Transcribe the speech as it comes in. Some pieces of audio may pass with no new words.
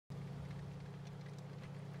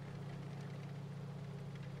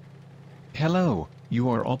Hello, you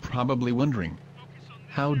are all probably wondering,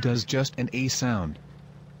 how does JustAnAce sound?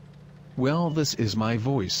 Well, this is my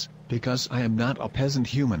voice, because I am not a peasant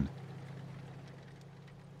human.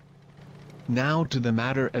 Now to the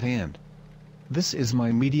matter at hand. This is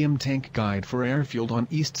my medium tank guide for Airfield on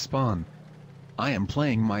East Spawn. I am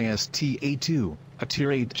playing my STA-2, a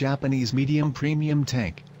Tier 8 Japanese medium premium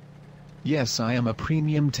tank. Yes, I am a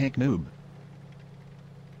premium tank noob.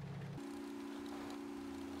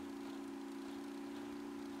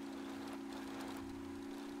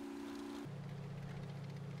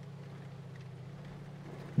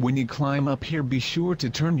 When you climb up here, be sure to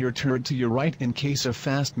turn your turret to your right in case a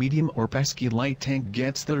fast medium or pesky light tank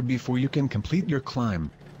gets there before you can complete your climb.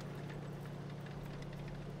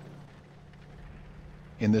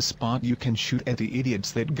 In this spot you can shoot at the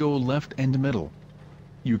idiots that go left and middle.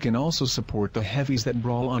 You can also support the heavies that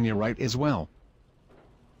brawl on your right as well.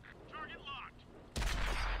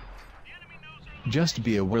 Just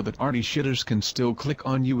be aware that arty shitters can still click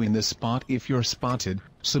on you in this spot if you're spotted,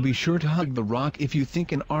 so be sure to hug the rock if you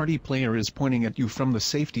think an arty player is pointing at you from the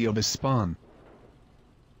safety of a spawn.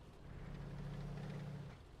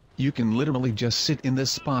 You can literally just sit in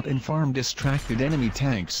this spot and farm distracted enemy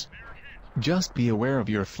tanks. Just be aware of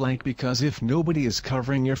your flank, because if nobody is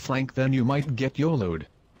covering your flank then you might get YOLO'd.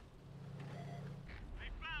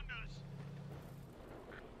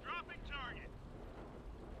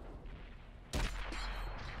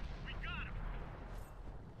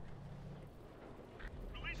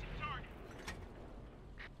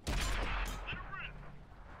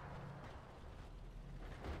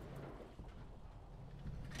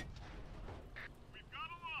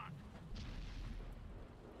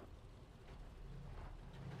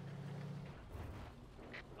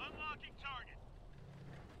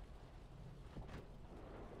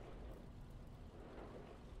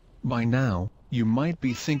 By now, you might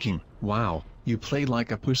be thinking, wow, you play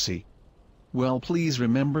like a pussy. Well, please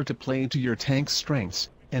remember to play to your tank's strengths,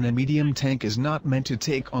 and a medium tank is not meant to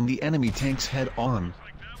take on the enemy tanks head-on.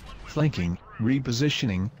 Flanking,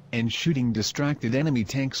 repositioning, and shooting distracted enemy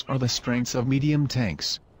tanks are the strengths of medium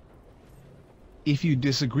tanks. If you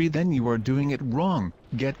disagree, then you are doing it wrong.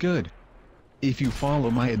 Get good. If you follow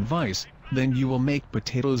my advice, then you will make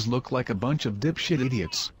potatoes look like a bunch of dipshit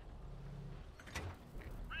idiots.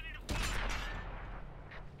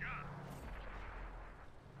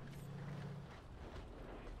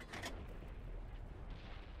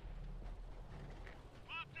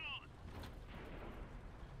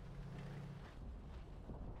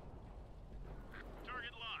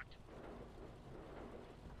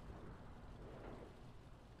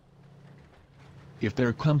 If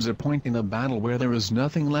there comes a point in a battle where there is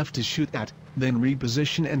nothing left to shoot at, then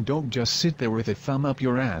reposition and don't just sit there with a thumb up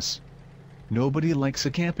your ass. Nobody likes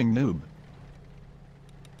a camping noob.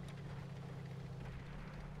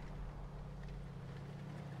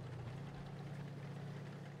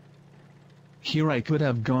 Here I could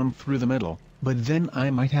have gone through the middle, but then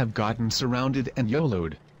I might have gotten surrounded and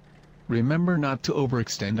YOLO'd. Remember not to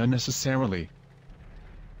overextend unnecessarily.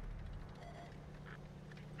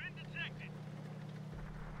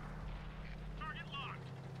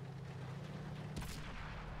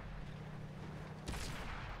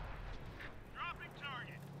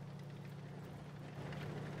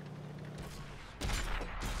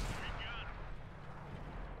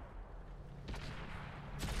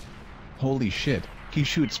 Holy shit, he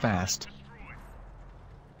shoots fast.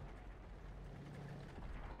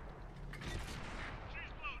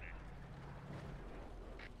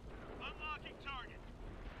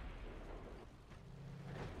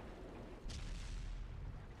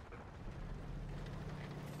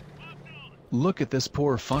 Look at this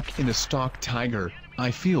poor fuck in a stock tiger,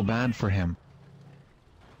 I feel bad for him.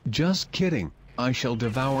 Just kidding, I shall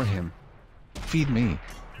devour him. Feed me.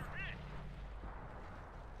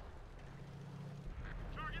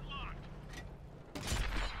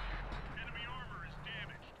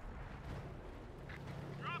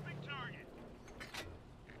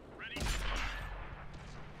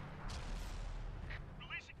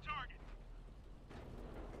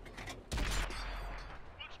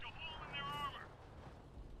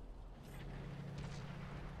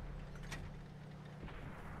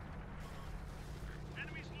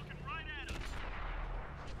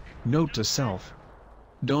 Note to self.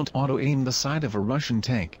 Don't auto-aim the side of a Russian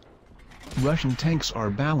tank. Russian tanks are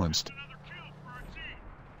balanced.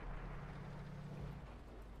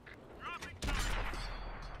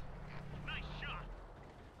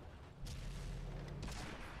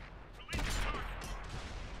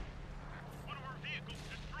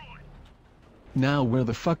 Now where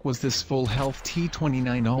the fuck was this full health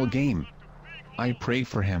T-29 all game? I pray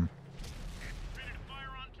for him.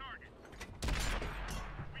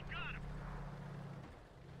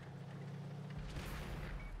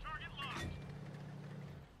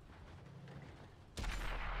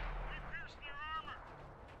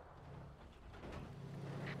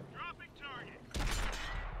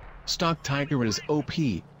 stock Tiger is OP,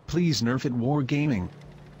 please nerf it wargaming.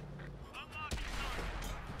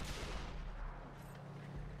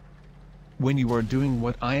 When you are doing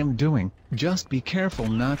what I am doing, just be careful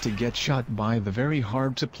not to get shot by the very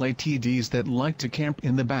hard to play TDs that like to camp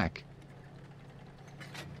in the back.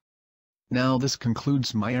 Now this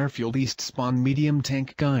concludes my Airfield East Spawn medium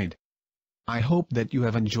tank guide. I hope that you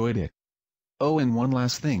have enjoyed it. Oh, and one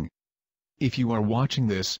last thing. If you are watching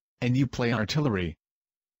this, and you play artillery,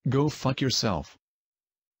 go fuck yourself.